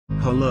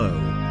Hello.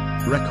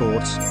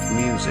 Records,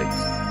 music.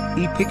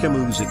 Epyka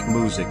Muzyk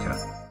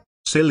Muzyka.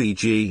 Sillie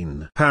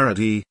Gene.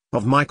 Parody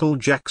of Michael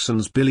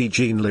Jackson's Billie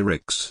Jean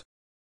lyrics.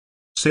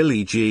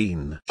 Sillie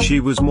Gene.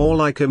 She was more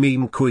like a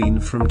meme queen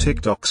from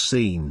Tik Tok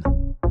scene.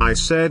 I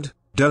said,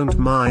 don't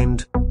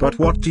mind, but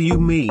what do you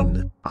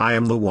mean? I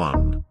am the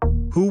one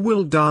who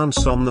will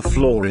dance on the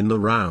floor in the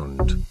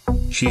round.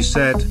 She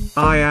said,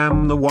 I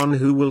am the one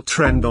who will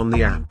trend on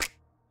the app.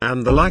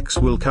 And the likes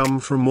will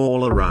come from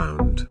all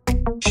around.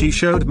 She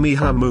showed me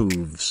her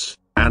moves,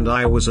 and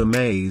I was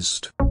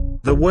amazed.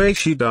 The way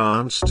she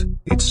danced,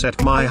 it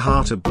set my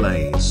heart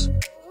ablaze.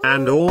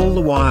 And all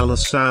the while the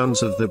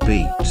sounds of the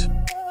beat.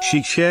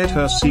 She shared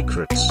her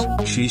secrets,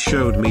 she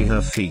showed me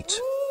her feet.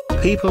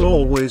 People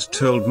always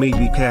told me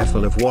be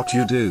careful of what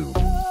you do.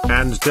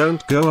 And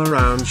don't go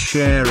around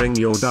sharing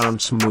your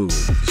dance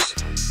moves.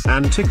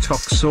 And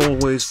TikToks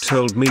always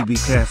told me be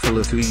careful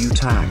of who you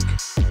tag.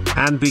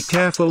 And be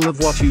careful of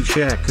what you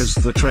share, cause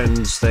the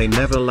trends they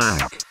never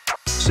lag.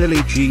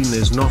 Sillie Gene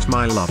is not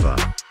my lover.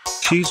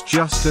 She's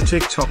just a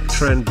TikTok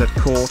trend that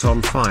caught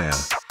on fire.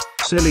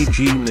 Sillie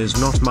Gene is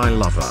not my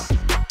lover.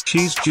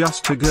 She's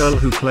just a girl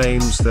who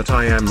claims that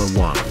I am the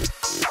one.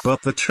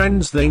 But the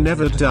trends they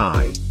never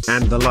die,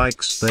 and the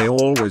likes they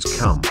always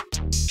come.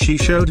 She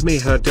showed me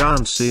her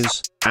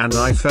dances, and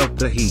I felt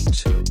the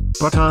heat.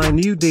 But I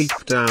knew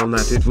deep down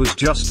that it was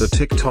just a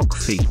TikTok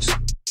feat.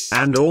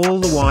 And all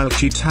the while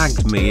she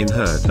tagged me in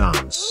her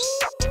dance.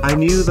 I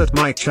knew that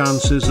my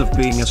chances of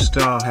being a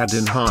star had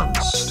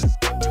enhanced.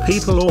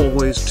 People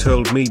always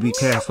told me be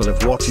careful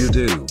of what you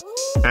do.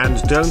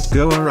 And don't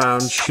go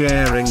around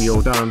sharing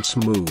your dance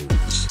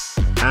moves.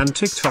 And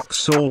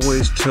TikToks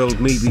always told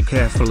me be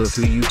careful of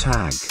who you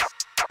tag.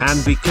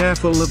 And be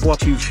careful of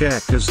what you share,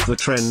 cause the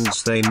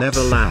trends they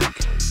never lag.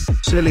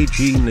 Sillie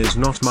Gene is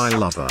not my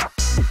lover.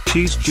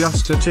 She's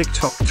just a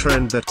TikTok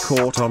trend that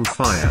caught on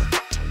fire.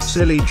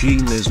 Sillie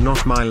Gene is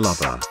not my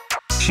lover.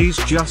 She's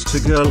just a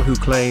girl who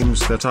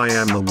claims that I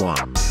am the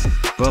one.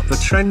 But the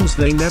trends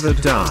they never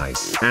die,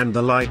 and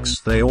the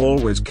likes they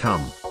always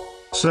come.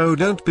 So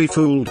don't be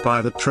fooled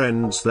by the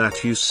trends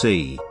that you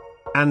see.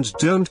 And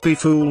don't be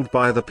fooled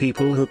by the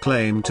people who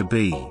claim to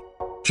be.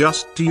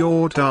 Just do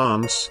your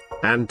dance,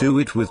 and do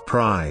it with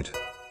pride.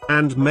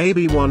 And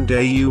maybe one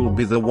day you'll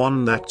be the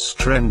one that's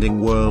trending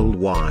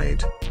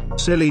worldwide.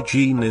 Sillie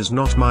Gene is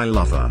not my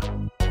lover.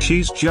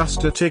 She's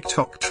just a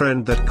TikTok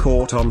trend that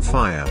caught on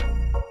fire.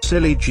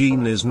 Sillie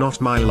Gene is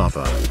not my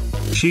lover.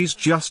 She's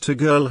just a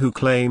girl who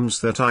claims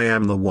that I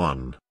am the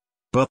one.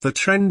 But the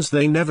trends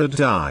they never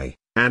die,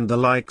 and the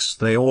likes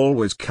they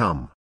always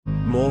come.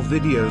 More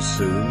videos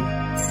soon.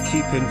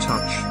 Keep in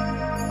touch.